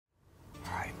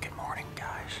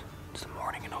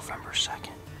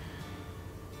second.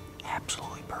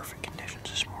 Absolutely perfect conditions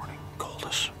this morning.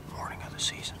 Coldest morning of the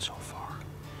season so far.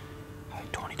 I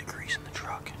had 20 degrees in the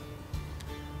truck.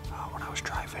 When I was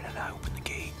driving and I opened the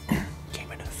gate,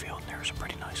 came into the field, and there was a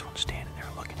pretty nice one standing there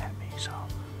looking at me, so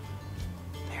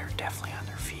they're definitely on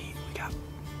their feet. We got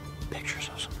pictures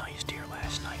of some nice deer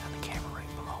last night on the camera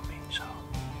right below me, so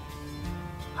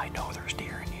I know there's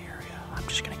deer in the area. I'm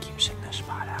just gonna keep sitting this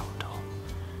spot out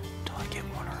until I get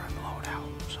one or unload out,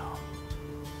 so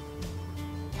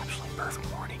absolutely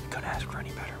perfect morning. Couldn't ask for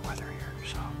any better weather here,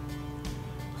 so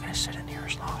I'm gonna sit in here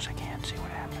as long as I can, see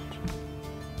what happens.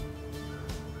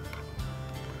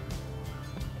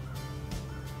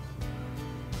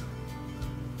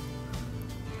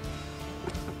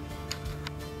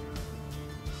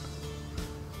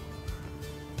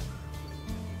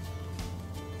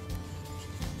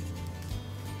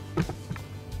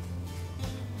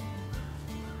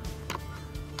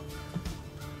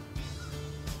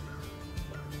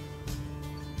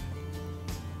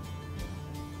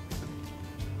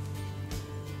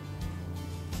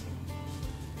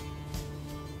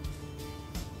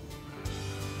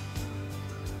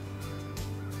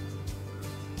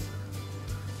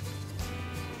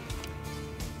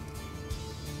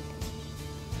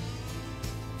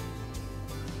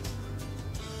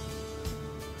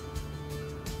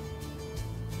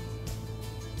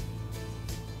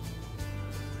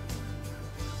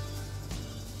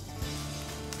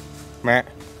 Matt.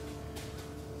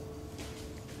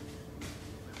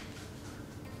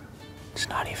 It's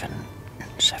not even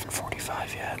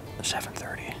 7:45 yet,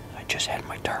 7:30. I just had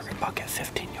my target buck at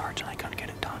 15 yards and I couldn't get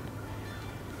it done.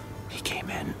 He came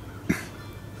in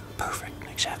perfect,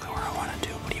 exactly where I wanted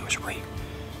to, but he was right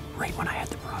when I had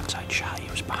the broadside shot. He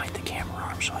was behind the camera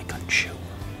arm so I couldn't shoot.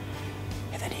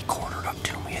 And then he cornered up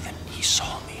to me and then he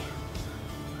saw me.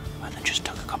 And then just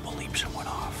took a couple leaps and went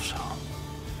off, so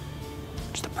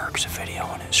it's the perks of video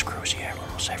and it screws you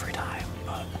almost every time,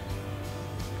 but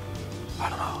I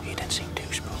don't know, he didn't seem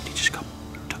too spooked. He just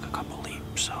took a couple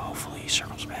leaps, so hopefully he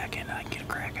circles back in and I can get a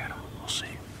crack at him. We'll see.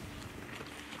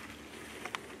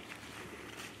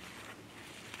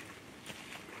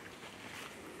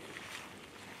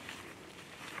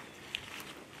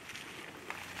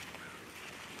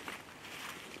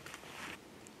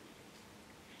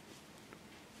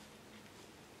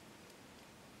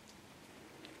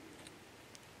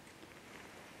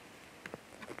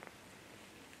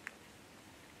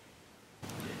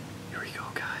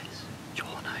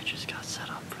 Just got set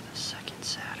up for the second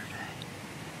Saturday,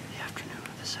 the afternoon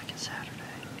of the second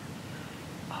Saturday.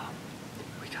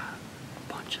 We got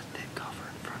a bunch of thick cover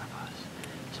in front of us,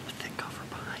 some thick cover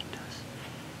behind us,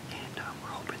 and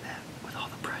we're hoping that with all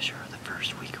the pressure of the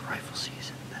first week of rifle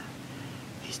season that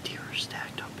these deer are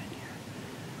stacked up in here.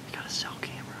 We got a cell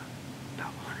camera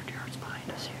about 100 yards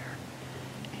behind us here,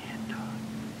 and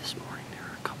this morning there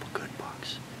are a couple good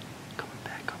bucks coming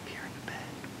back up here in the bed.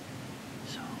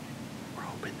 So we're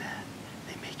hoping that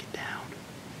they make it down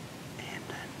and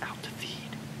then out to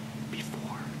feed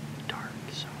before dark.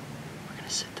 So we're gonna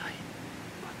sit tight,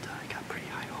 but I got pretty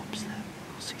high hopes that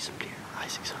we'll see some deer.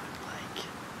 Isaac's on like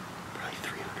probably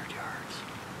 300 yards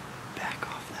back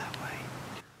off that way.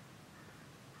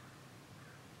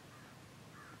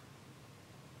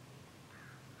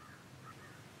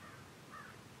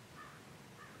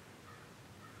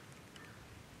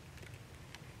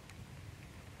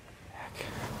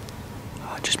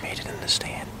 Just made it in the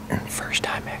stand. First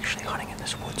time actually hunting in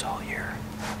this woods all year.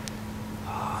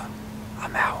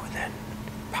 I'm out, and then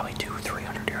probably 200 or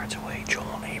 300 yards away,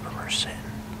 Joel and Abram are sitting.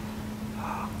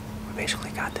 We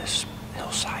basically got this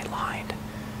hillside lined,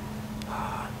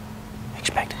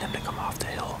 expecting them to come off the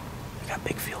hill. We got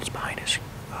big fields behind us,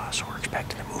 so we're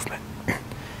expecting the movement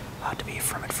to be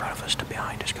from in front of us to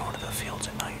behind us going to the fields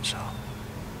at night. So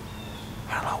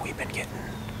I don't know, we've been getting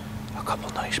a couple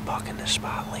nice buck in this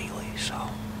spot lately, so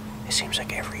it seems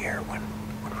like every year when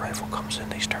rifle comes in,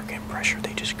 they start getting pressure,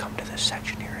 they just come to this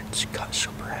section here and it's cut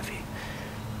super heavy.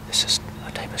 This is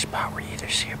a type of spot where you either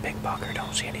see a big buck or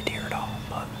don't see any deer at all,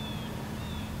 but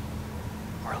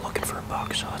we're looking for a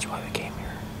buck, so that's why we came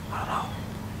here. I don't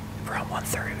know, around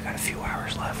 1:30, we got a few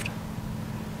hours left.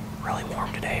 Really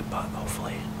warm today, but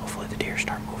hopefully the deer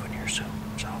start moving here soon,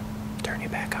 so turn you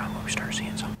back on when we start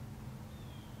seeing some.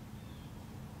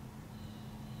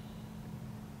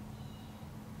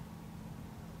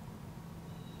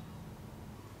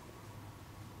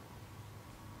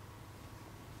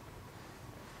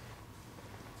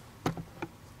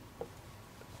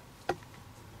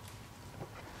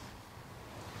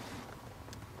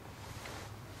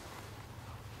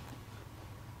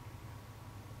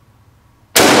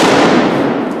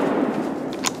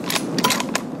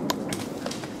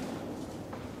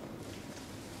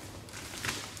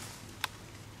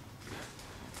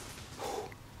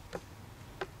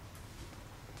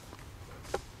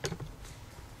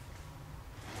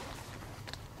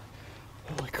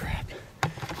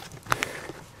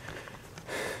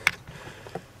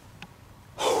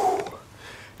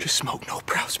 Just smoke no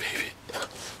brows, baby.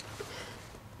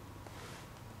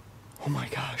 Oh my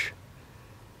gosh.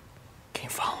 Came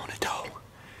following a doe.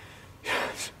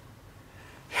 Yes.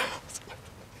 Yes.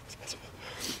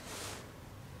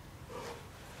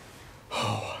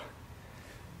 Oh.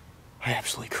 I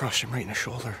absolutely crushed him right in the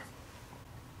shoulder.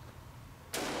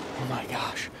 Oh my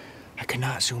gosh. I could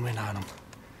not zoom in on him.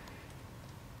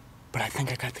 But I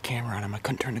think I got the camera on him. I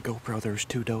couldn't turn the GoPro. There was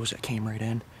 2 does that came right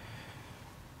in.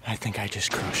 I think I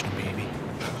just crushed him, baby.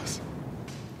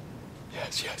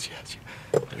 Yes, yes, yes.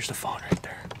 There's the fawn right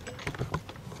there.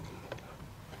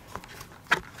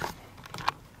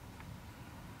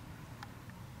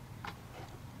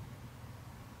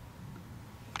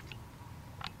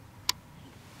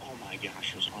 Oh my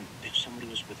gosh, it was on. If somebody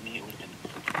was with me, it would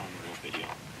have been on the video.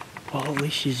 Well, at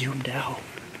least you zoomed out.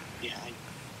 Yeah,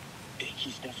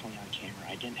 he's definitely on camera.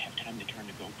 I didn't have time to turn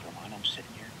the GoPro on. I'm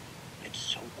sitting here. It's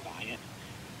so quiet.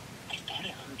 I thought I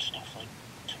heard stuff like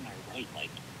to my right, like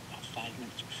about 5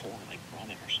 minutes before, like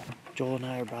running or something. Joel and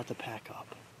I are about to pack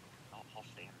up. I'll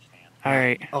stay in the stand. All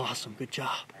right. Awesome, good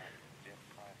job.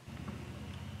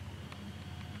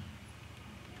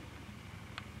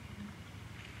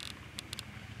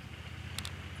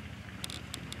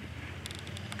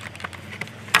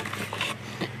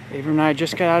 Abram and I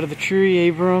just got out of the tree.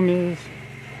 Abram is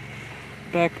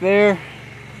back there.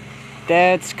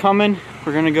 Dad's coming.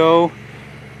 We're gonna go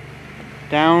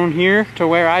down here to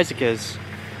where Isaac is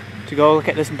to go look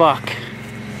at this buck.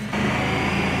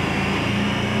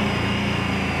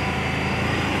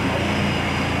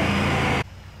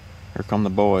 Here come the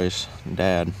boys,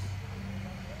 Dad.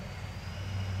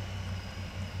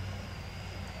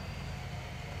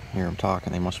 Hear them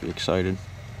talking, they must be excited.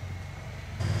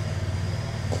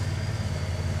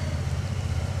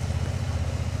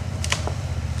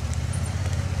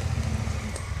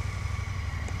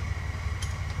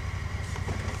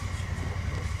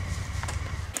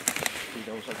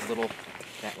 Those like little,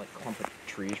 that like clump of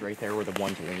trees right there where the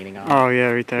one's leaning on. Oh yeah,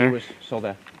 right there. He was, so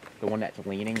the one that's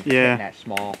leaning, Yeah. that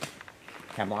small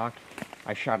hemlock,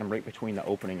 I shot him right between the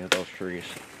opening of those trees.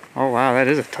 Oh wow, that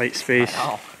is a tight space.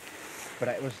 Oh, but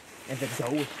it was, and the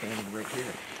doe was standing right here.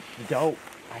 The doe,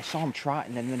 I saw him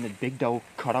trotting, and then the big doe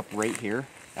cut up right here.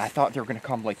 And I thought they were gonna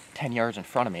come like 10 yards in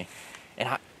front of me,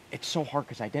 and it's so hard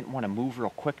because I didn't want to move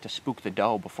real quick to spook the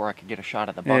doe before I could get a shot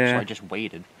at the buck, Yeah. so I just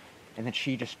waited, and then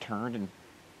she just turned and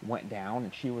went down,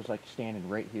 and she was like standing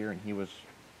right here, and he was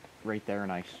right there,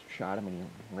 and I shot him, and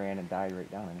he ran and died right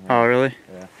down in here. Oh really?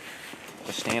 Yeah.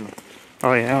 The stand.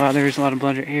 Oh yeah, well, there's a lot of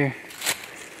blood right here.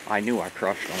 I knew I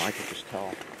crushed him. I could just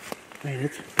tell. Man,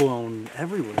 it's blown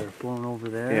everywhere. Blown over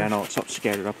there. Yeah, I know. It's something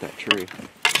scattered up that tree.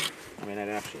 I mean, that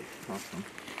absolutely crushed him.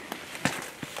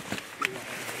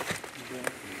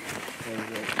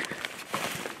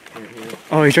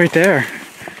 Oh, he's right there.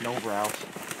 No brows.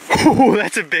 Oh,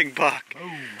 that's a big buck.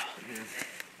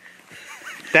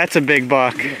 That's a big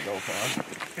buck. He didn't go far.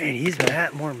 Man, he's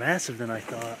more massive than I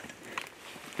thought.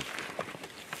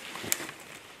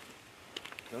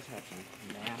 He does have some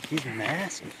mass. He's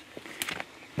massive.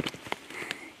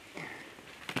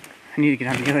 I need to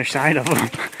get on the other side of him.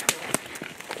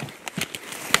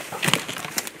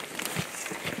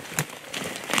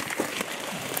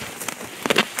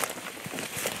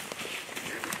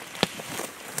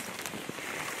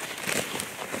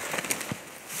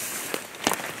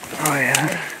 Oh yeah.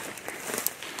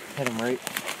 Hit him right.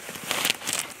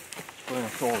 Right in the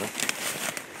shoulder.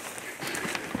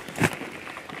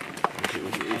 2,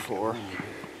 3, 4.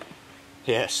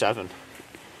 Yeah, 7.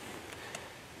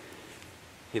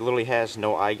 He literally has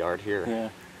no eye guard here. Yeah.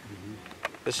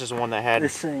 This is the one that had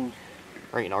This thing.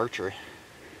 right in archery.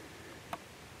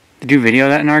 Did you video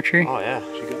that in archery? Oh yeah.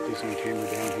 She got this on camera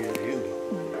down here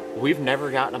too. We've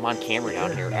never gotten him on camera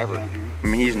down here ever. I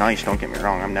mean, he's nice. Don't get me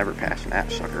wrong. I'm never passing that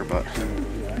sucker. But I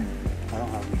don't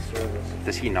have any service.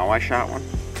 does he know I shot one?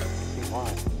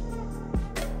 Why?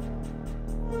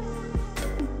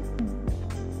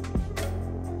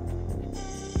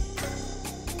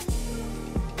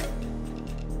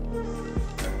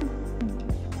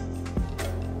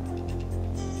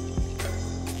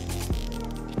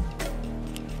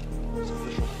 It's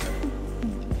official.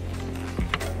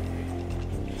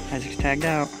 Isaac's tagged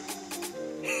out.